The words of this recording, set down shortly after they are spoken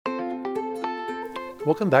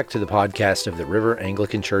Welcome back to the podcast of the River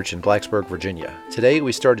Anglican Church in Blacksburg, Virginia. Today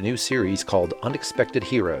we start a new series called Unexpected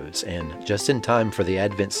Heroes, and just in time for the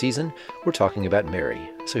Advent season, we're talking about Mary.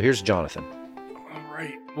 So here's Jonathan. All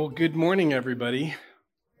right. Well, good morning, everybody.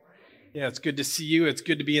 Yeah, it's good to see you. It's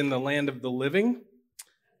good to be in the land of the living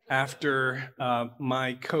after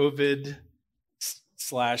my COVID /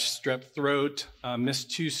 strep throat. Missed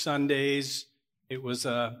 2 Sundays. It was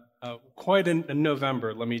quite a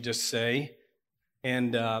November, let me just say.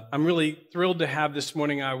 And I'm really thrilled to have this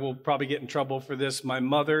morning. I will probably get in trouble for this. My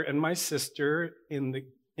mother and my sister in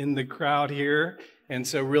the crowd here, and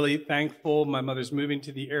so really thankful. My mother's moving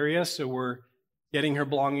to the area, so we're getting her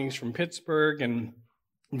belongings from Pittsburgh, and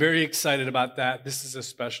I'm very excited about that. This is a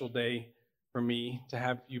special day for me to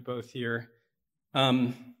have you both here.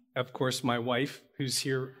 Of course, my wife, who's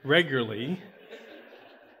here regularly.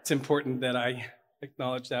 It's important that I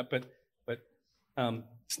acknowledge that, but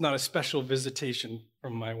it's not a special visitation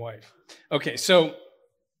from my wife. Okay, so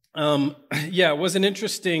it was an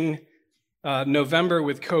interesting November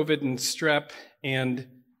with COVID and strep, and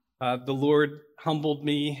the Lord humbled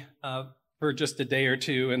me for just a day or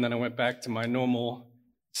two, and then I went back to my normal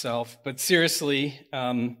self. But seriously,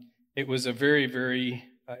 it was a very, very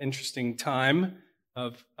interesting time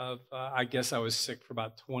of I guess I was sick for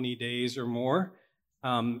about 20 days or more.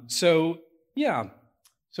 So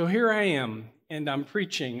here I am. And I'm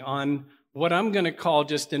preaching on what I'm going to call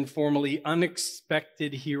just informally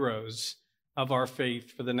unexpected heroes of our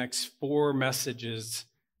faith for the next 4 messages.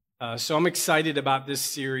 So I'm excited about this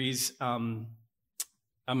series. I'm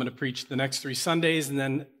going to preach the next 3 Sundays, and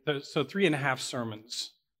then 3.5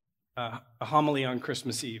 sermons, a homily on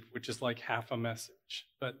Christmas Eve, which is like half a message,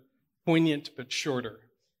 but poignant but shorter.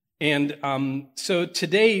 And so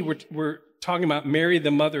today we're talking about Mary, the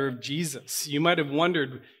mother of Jesus. You might have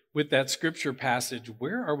wondered, with that scripture passage,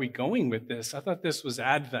 where are we going with this? I thought this was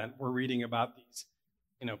Advent. We're reading about these,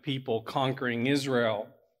 people conquering Israel.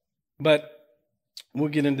 But we'll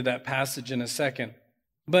get into that passage in a second.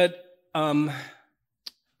 But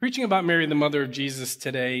preaching about Mary, the mother of Jesus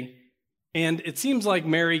today, and it seems like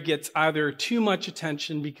Mary gets either too much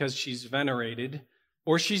attention because she's venerated,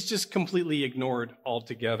 or she's just completely ignored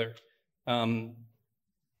altogether. And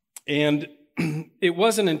it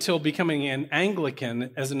wasn't until becoming an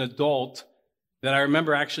Anglican as an adult that I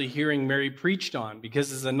remember actually hearing Mary preached on,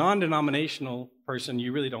 because as a non-denominational person,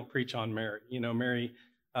 you really don't preach on Mary. Mary,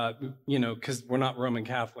 because we're not Roman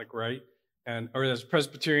Catholic, right? Or as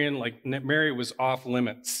Presbyterian, like Mary was off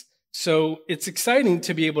limits. So it's exciting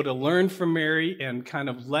to be able to learn from Mary and kind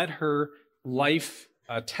of let her life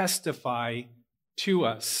testify to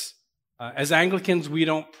us. As Anglicans, we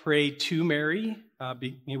don't pray to Mary.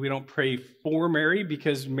 We don't pray for Mary,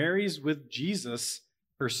 because Mary's with Jesus,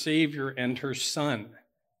 her Savior and her Son.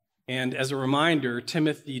 And as a reminder,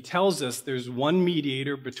 Timothy tells us there's one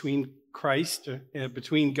mediator between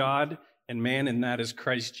between God and man, and that is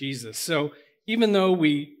Christ Jesus. So even though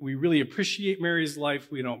we really appreciate Mary's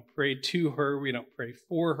life, we don't pray to her, we don't pray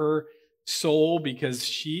for her soul, because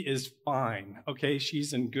she is fine, okay?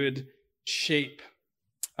 She's in good shape.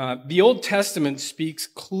 The Old Testament speaks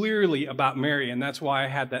clearly about Mary, and that's why I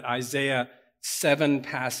had that Isaiah 7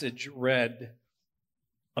 passage read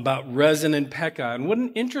about Rezin and Pekah. And what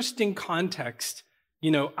an interesting context.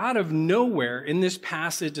 Out of nowhere in this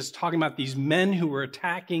passage, it's talking about these men who were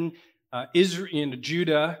attacking Israel,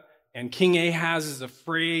 Judah, and King Ahaz is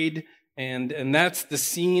afraid, and that's the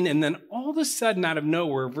scene. And then all of a sudden, out of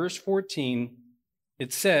nowhere, verse 14,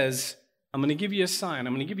 it says, I'm going to give you a sign,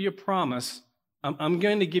 I'm going to give you a promise. I'm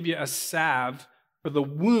going to give you a salve for the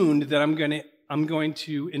wound that I'm going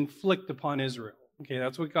to inflict upon Israel. Okay,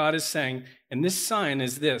 that's what God is saying. And this sign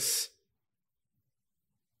is this: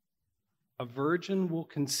 a virgin will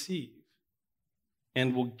conceive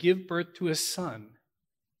and will give birth to a son,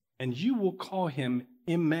 and you will call him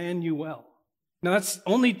Emmanuel. Now, that's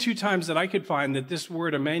only 2 times that I could find that this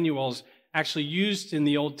word Emmanuel is actually used in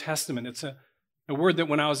the Old Testament. It's a word that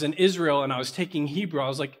when I was in Israel and I was taking Hebrew, I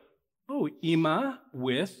was like, oh, Ima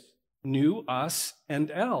with nu, us,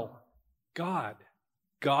 and El. God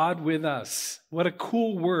with us. What a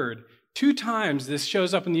cool word. 2 times this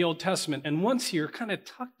shows up in the Old Testament, and once here, kind of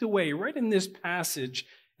tucked away right in this passage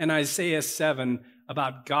in Isaiah 7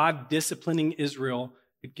 about God disciplining Israel,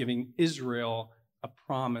 but giving Israel a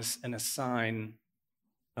promise and a sign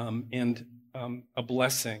and a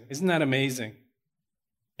blessing. Isn't that amazing?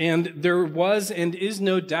 And there was and is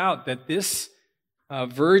no doubt that this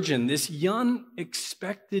virgin, this young,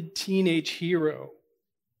 expected teenage hero,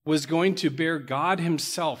 was going to bear God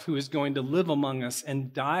himself, who is going to live among us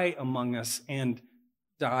and die among us and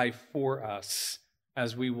die for us,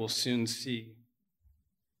 as we will soon see.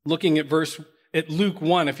 looking at Luke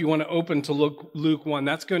 1, if you want to open to Luke 1,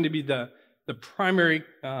 that's going to be the primary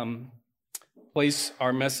place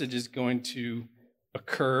our message is going to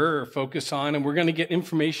occur or focus on, and we're going to get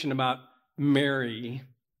information about Mary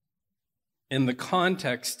in the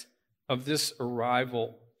context of this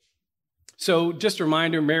arrival. So just a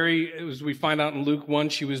reminder, Mary, as we find out in Luke 1,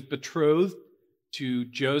 she was betrothed to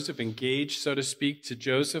Joseph, engaged, so to speak, to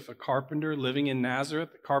Joseph, a carpenter living in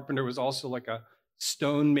Nazareth. The carpenter was also like a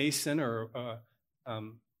stonemason or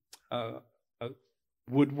a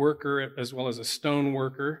woodworker as well as a stone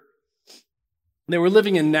worker. They were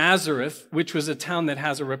living in Nazareth, which was a town that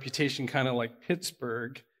has a reputation kind of like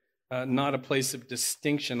Pittsburgh, not a place of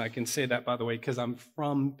distinction. I can say that, by the way, because I'm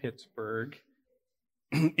from Pittsburgh.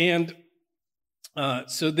 And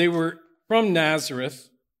so they were from Nazareth,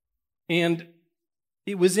 and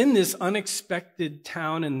it was in this unexpected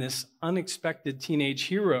town and this unexpected teenage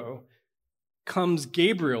hero comes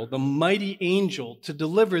Gabriel, the mighty angel, to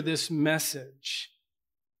deliver this message.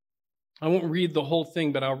 I won't read the whole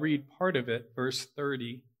thing, but I'll read part of it, verse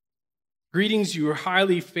 30. Greetings, you are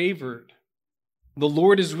highly favored. The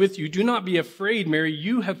Lord is with you. Do not be afraid, Mary.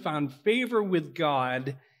 You have found favor with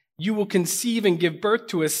God. You will conceive and give birth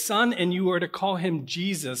to a son, and you are to call him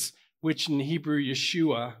Jesus, which in Hebrew,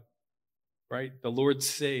 Yeshua, right? The Lord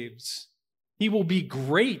saves. He will be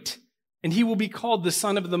great, and he will be called the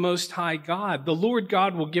Son of the Most High God. The Lord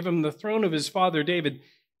God will give him the throne of his father David,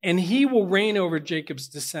 and he will reign over Jacob's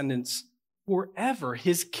descendants forever.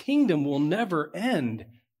 His kingdom will never end.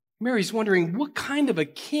 Mary's wondering, what kind of a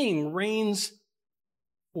king reigns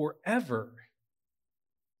forever?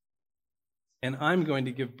 And I'm going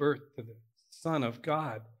to give birth to the Son of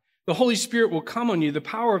God. The Holy Spirit will come on you. The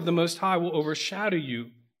power of the Most High will overshadow you.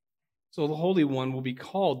 So the Holy One will be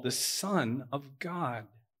called the Son of God.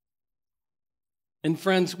 And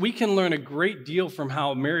friends, we can learn a great deal from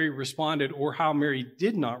how Mary responded or how Mary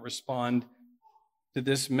did not respond to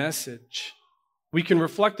this message. We can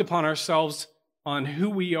reflect upon ourselves on who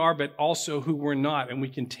we are, but also who we're not. And we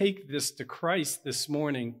can take this to Christ this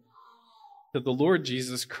morning, to the Lord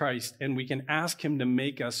Jesus Christ, and we can ask him to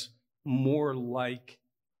make us more like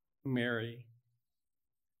Mary.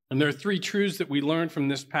 And there are three truths that we learn from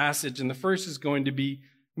this passage. And the first is going to be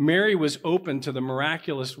Mary was open to the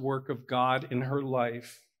miraculous work of God in her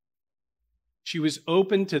life. She was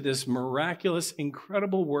open to this miraculous,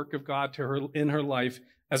 incredible work of God in her life.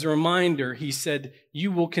 As a reminder, he said,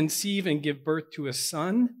 you will conceive and give birth to a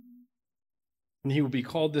son, and he will be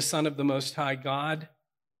called the Son of the Most High God.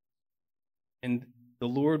 And the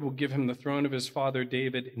Lord will give him the throne of his father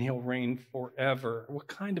David, and he'll reign forever. What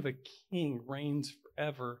kind of a king reigns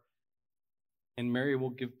forever? And Mary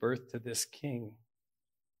will give birth to this king.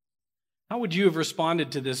 How would you have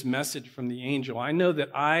responded to this message from the angel? I know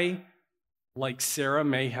that I, like Sarah,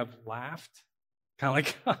 may have laughed, kind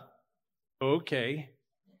of like, okay.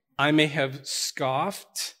 I may have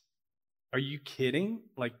scoffed. Are you kidding?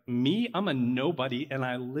 Like me, I'm a nobody and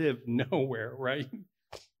I live nowhere, right?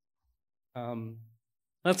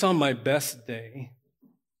 That's on my best day.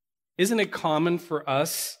 Isn't it common for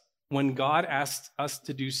us when God asks us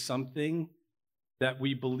to do something that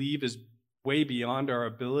we believe is way beyond our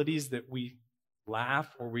abilities, that we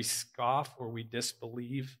laugh or we scoff or we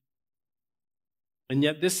disbelieve? And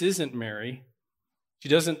yet this isn't Mary. She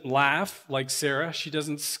doesn't laugh like Sarah. She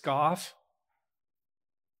doesn't scoff.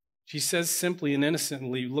 She says simply and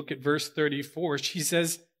innocently, look at verse 34. She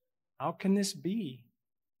says, how can this be?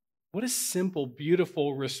 What a simple,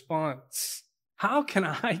 beautiful response. How can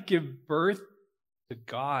I give birth to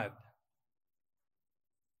God?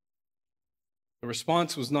 The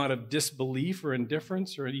response was not of disbelief or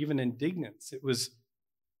indifference or even indignance. It was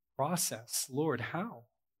process. Lord, how?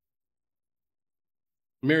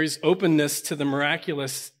 Mary's openness to the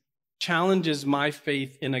miraculous challenges my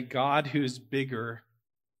faith in a God who's bigger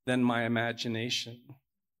than my imagination.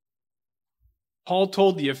 Paul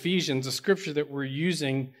told the Ephesians, a scripture that we're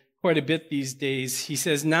using quite a bit these days, he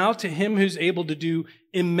says, now to him who's able to do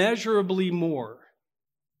immeasurably more.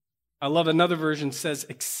 I love another version says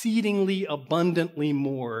exceedingly abundantly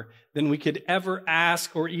more than we could ever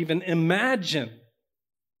ask or even imagine.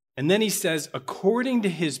 And then he says, according to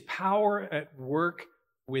his power at work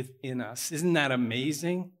within us. Isn't that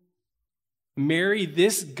amazing? Mary,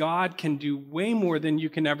 this God can do way more than you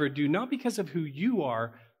can ever do, not because of who you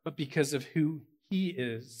are, but because of who he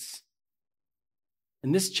is.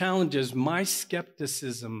 And this challenges my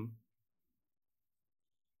skepticism,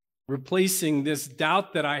 replacing this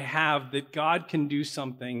doubt that I have that God can do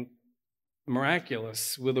something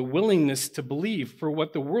miraculous with a willingness to believe for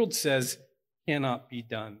what the world says cannot be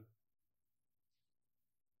done.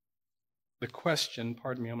 the question,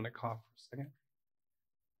 pardon me, I'm going to cough for a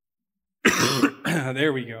second.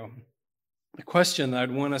 There we go. The question that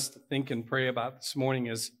I'd want us to think and pray about this morning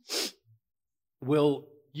is, will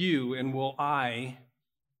you and will I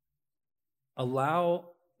allow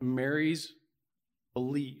Mary's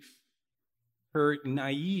belief, her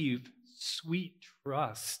naive, sweet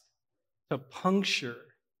trust, to puncture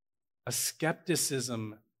a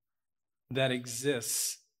skepticism that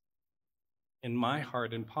exists in my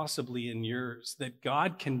heart and possibly in yours, that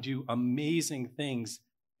God can do amazing things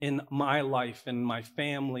in my life and my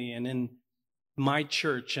family and in my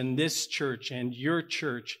church and this church and your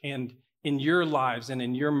church and in your lives and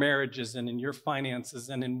in your marriages and in your finances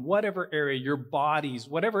and in whatever area, your bodies,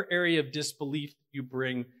 whatever area of disbelief you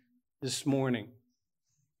bring this morning.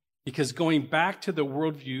 Because going back to the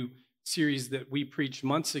worldview series that we preached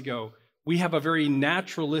months ago, we have a very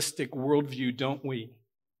naturalistic worldview, don't we?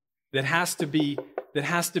 That has to be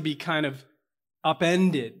kind of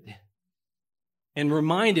upended and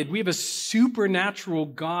reminded. We have a supernatural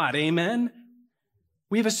God, amen?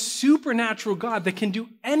 We have a supernatural God that can do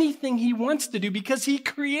anything he wants to do because he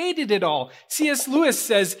created it all. C.S. Lewis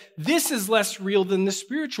says this is less real than the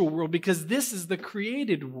spiritual world because this is the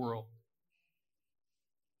created world.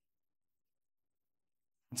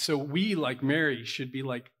 And so we, like Mary, should be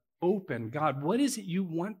like, open. God, what is it you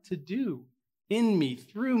want to do in me,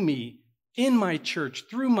 through me, in my church,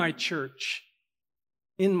 through my church,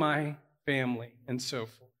 in my family, and so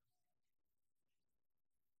forth.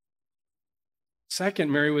 Second,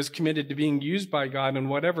 Mary was committed to being used by God in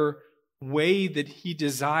whatever way that he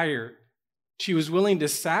desired. She was willing to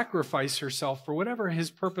sacrifice herself for whatever his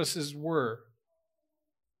purposes were.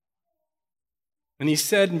 And he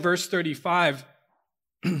said in verse 35,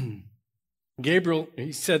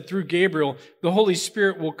 he said, through Gabriel, the Holy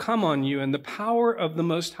Spirit will come on you, and the power of the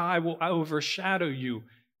Most High will overshadow you.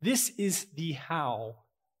 This is the how.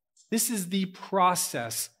 This is the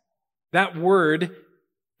process. That word,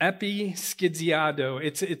 episkiziado,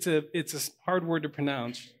 it's a hard word to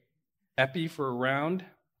pronounce. Epi for around,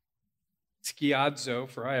 skiadzo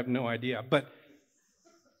for I have no idea. But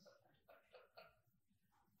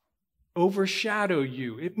overshadow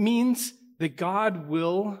you. It means that God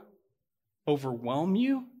will overwhelm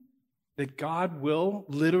you, that God will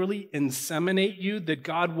literally inseminate you, that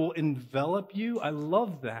God will envelop you. I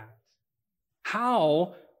love that.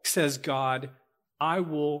 How, says God, I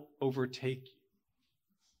will overtake you.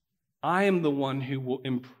 I am the one who will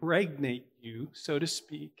impregnate you, so to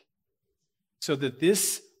speak, so that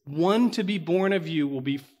this one to be born of you will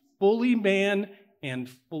be fully man and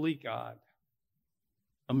fully God.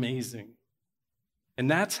 Amazing. And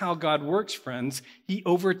that's how God works, friends. He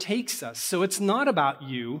overtakes us. So it's not about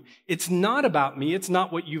you. It's not about me. It's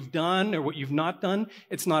not what you've done or what you've not done.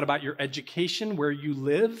 It's not about your education, where you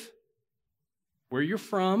live, where you're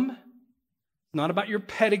from. It's not about your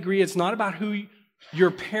pedigree. It's not about who your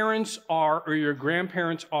parents are or your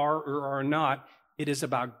grandparents are or are not. It is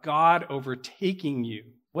about God overtaking you.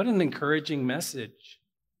 What an encouraging message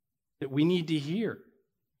that we need to hear.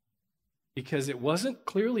 Because it wasn't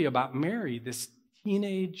clearly about Mary, this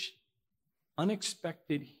teenage,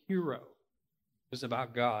 unexpected hero. It was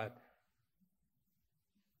about God.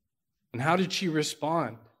 And how did she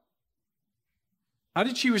respond? How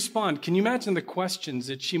did she respond? Can you imagine the questions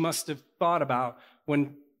that she must have thought about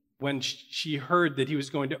when she heard that he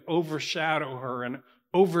was going to overshadow her and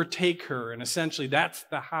overtake her? And essentially, that's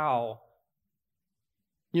the how.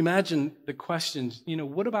 You imagine the questions,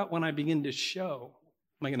 what about when I begin to show?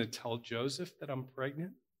 Am I going to tell Joseph that I'm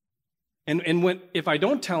pregnant? And if I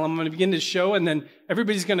don't tell him, I'm going to begin to show, and then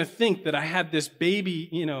everybody's going to think that I had this baby,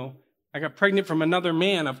 I got pregnant from another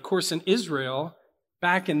man. Of course, in Israel,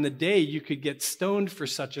 back in the day, you could get stoned for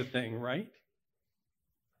such a thing, right?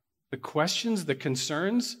 The questions, the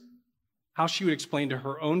concerns, how she would explain to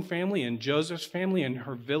her own family and Joseph's family and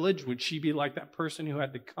her village. Would she be like that person who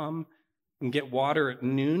had to come and get water at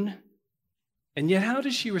noon? And yet, how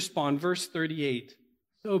does she respond? Verse 38,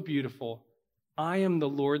 so beautiful. I am the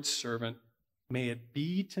Lord's servant. May it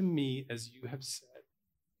be to me as you have said.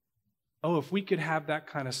 Oh, if we could have that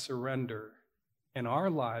kind of surrender in our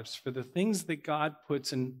lives for the things that God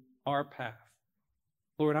puts in our path.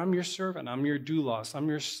 Lord, I'm your servant. I'm your doulos. I'm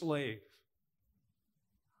your slave.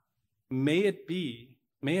 May it be,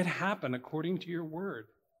 may it happen according to your word.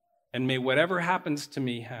 And may whatever happens to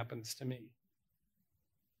me, happens to me.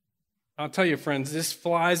 I'll tell you, friends, this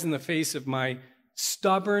flies in the face of my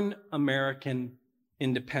stubborn American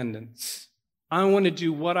independence. I want to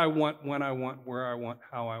do what I want, when I want, where I want,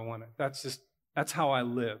 how I want it. That's how I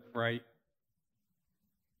live, right?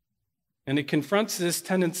 And it confronts this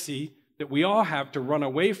tendency that we all have to run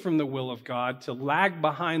away from the will of God, to lag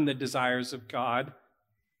behind the desires of God,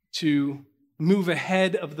 to move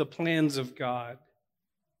ahead of the plans of God.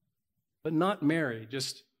 But not Mary,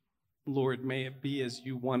 just, Lord, may it be as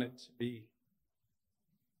you want it to be.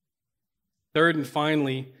 Third and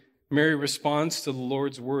finally, Mary responds to the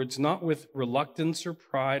Lord's words, not with reluctance or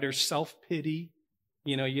pride or self-pity.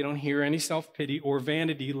 You don't hear any self-pity or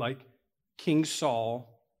vanity like King Saul.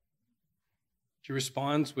 She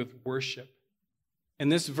responds with worship.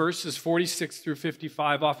 And this verses 46 through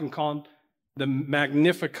 55, often called the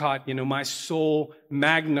Magnificat, my soul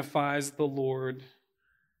magnifies the Lord.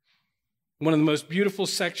 One of the most beautiful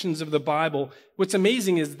sections of the Bible. What's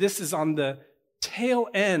amazing is this is on the tail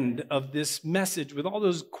end of this message with all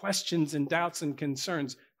those questions and doubts and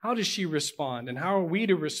concerns. How does she respond? And how are we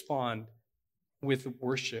to respond? With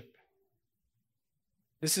worship.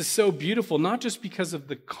 This is so beautiful, not just because of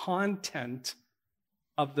the content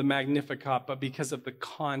of the Magnificat, but because of the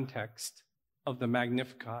context of the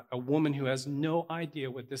Magnificat. A woman who has no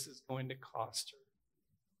idea what this is going to cost her.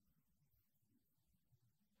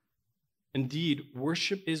 Indeed,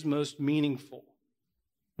 worship is most meaningful.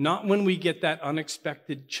 Not when we get that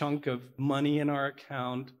unexpected chunk of money in our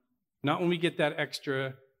account, not when we get that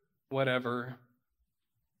extra whatever.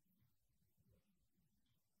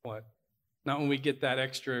 Not when we get that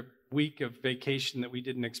extra week of vacation that we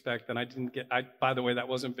didn't expect, and I didn't get. By the way, that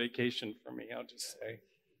wasn't vacation for me, I'll just say.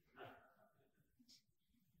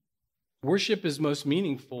 Worship is most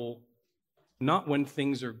meaningful not when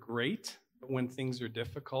things are great, but when things are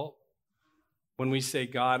difficult. When we say,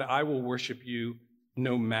 God, I will worship you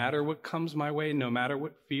no matter what comes my way, no matter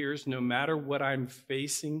what fears, no matter what I'm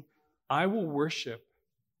facing, I will worship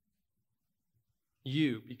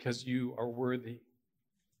you because you are worthy.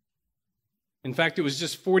 In fact, it was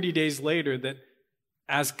just 40 days later that,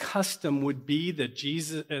 as custom would be, that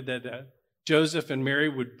Joseph and Mary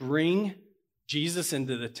would bring Jesus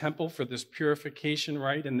into the temple for this purification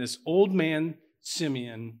rite, and this old man,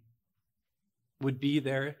 Simeon, would be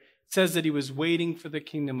there. It says that he was waiting for the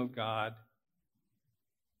kingdom of God.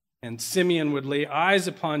 And Simeon would lay eyes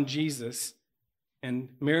upon Jesus, and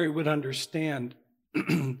Mary would understand,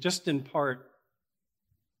 just in part,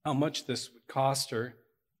 how much this would cost her.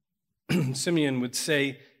 Simeon would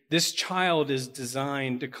say, this child is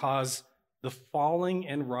designed to cause the falling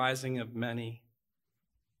and rising of many,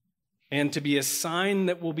 and to be a sign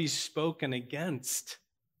that will be spoken against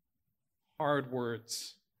hard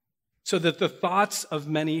words, so that the thoughts of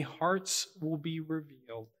many hearts will be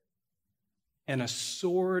revealed, and a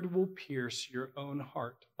sword will pierce your own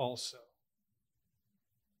heart also.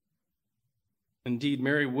 Indeed,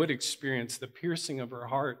 Mary would experience the piercing of her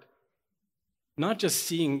heart, not just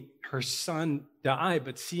seeing her son die,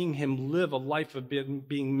 but seeing him live a life of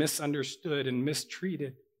being misunderstood and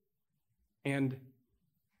mistreated and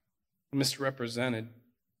misrepresented.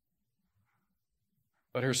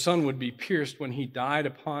 But her son would be pierced when he died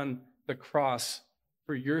upon the cross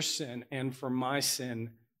for your sin and for my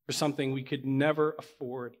sin, for something we could never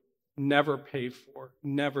afford, never pay for,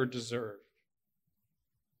 never deserve.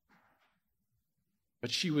 But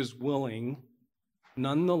she was willing,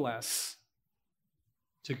 nonetheless,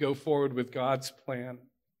 to go forward with God's plan.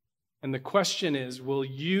 And the question is, will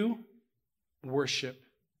you worship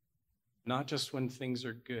not just when things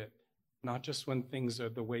are good, not just when things are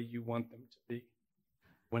the way you want them to be,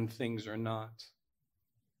 when things are not?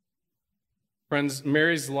 Friends,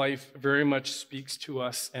 Mary's life very much speaks to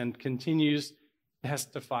us and continues to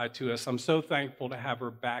testify to us. I'm so thankful to have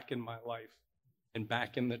her back in my life and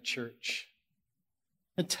back in the church.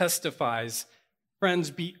 It testifies.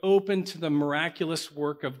 Friends, be open to the miraculous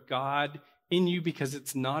work of God in you, because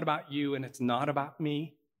it's not about you and it's not about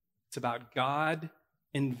me. It's about God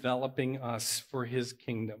enveloping us for his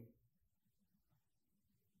kingdom.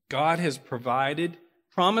 God has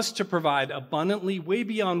promised to provide abundantly, way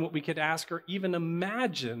beyond what we could ask or even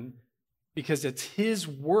imagine, because it's his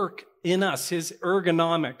work in us, his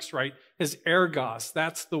ergonomics, right? His ergos,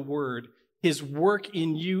 that's the word. His work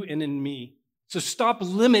in you and in me. So stop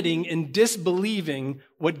limiting and disbelieving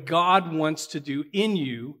what God wants to do in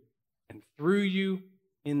you and through you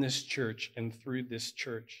in this church and through this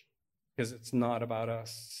church, because it's not about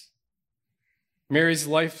us. Mary's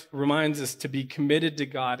life reminds us to be committed to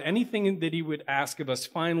God. Anything that he would ask of us.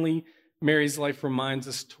 Finally, Mary's life reminds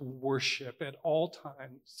us to worship at all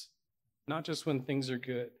times, not just when things are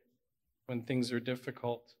good, when things are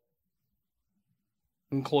difficult.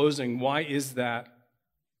 In closing, why is that?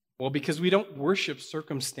 Well, because we don't worship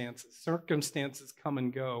circumstances. Circumstances come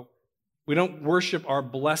and go. We don't worship our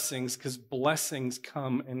blessings because blessings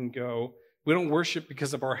come and go. We don't worship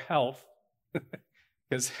because of our health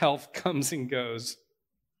because health comes and goes.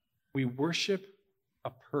 We worship a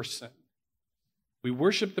person. We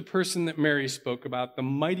worship the person that Mary spoke about, the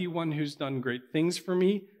mighty one who's done great things for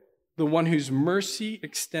me, the one whose mercy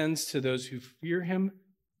extends to those who fear him,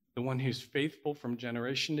 the one who's faithful from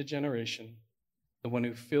generation to generation, the one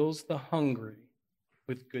who fills the hungry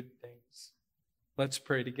with good things. Let's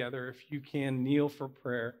pray together. If you can, kneel for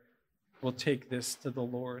prayer. We'll take this to the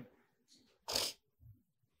Lord.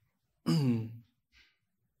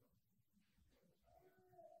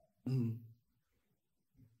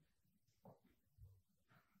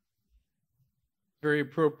 Very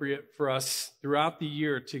appropriate for us throughout the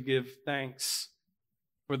year to give thanks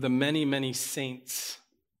for the many, many saints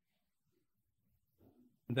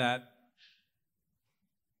who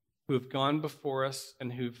have gone before us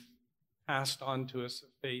and who've passed on to us a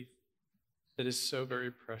faith that is so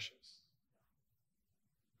very precious.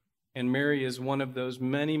 And Mary is one of those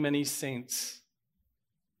many, many saints.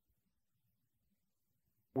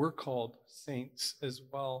 We're called saints as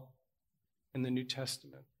well in the New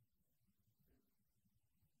Testament.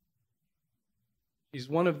 She's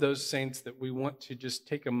one of those saints that we want to just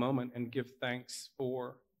take a moment and give thanks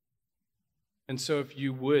for. And so if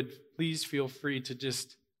you would, please feel free to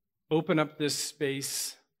just open up this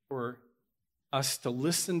space for us to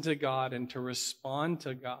listen to God and to respond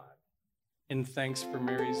to God in thanks for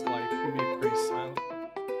Mary's life. You may pray silently.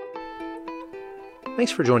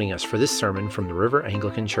 Thanks for joining us for this sermon from the River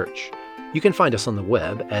Anglican Church. You can find us on the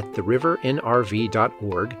web at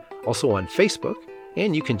therivernrv.org, also on Facebook,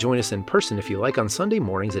 and you can join us in person if you like on Sunday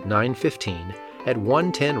mornings at 9:15 at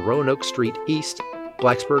 110 Roanoke Street East,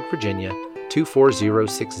 Blacksburg, Virginia,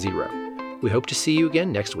 24060. We hope to see you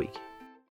again next week.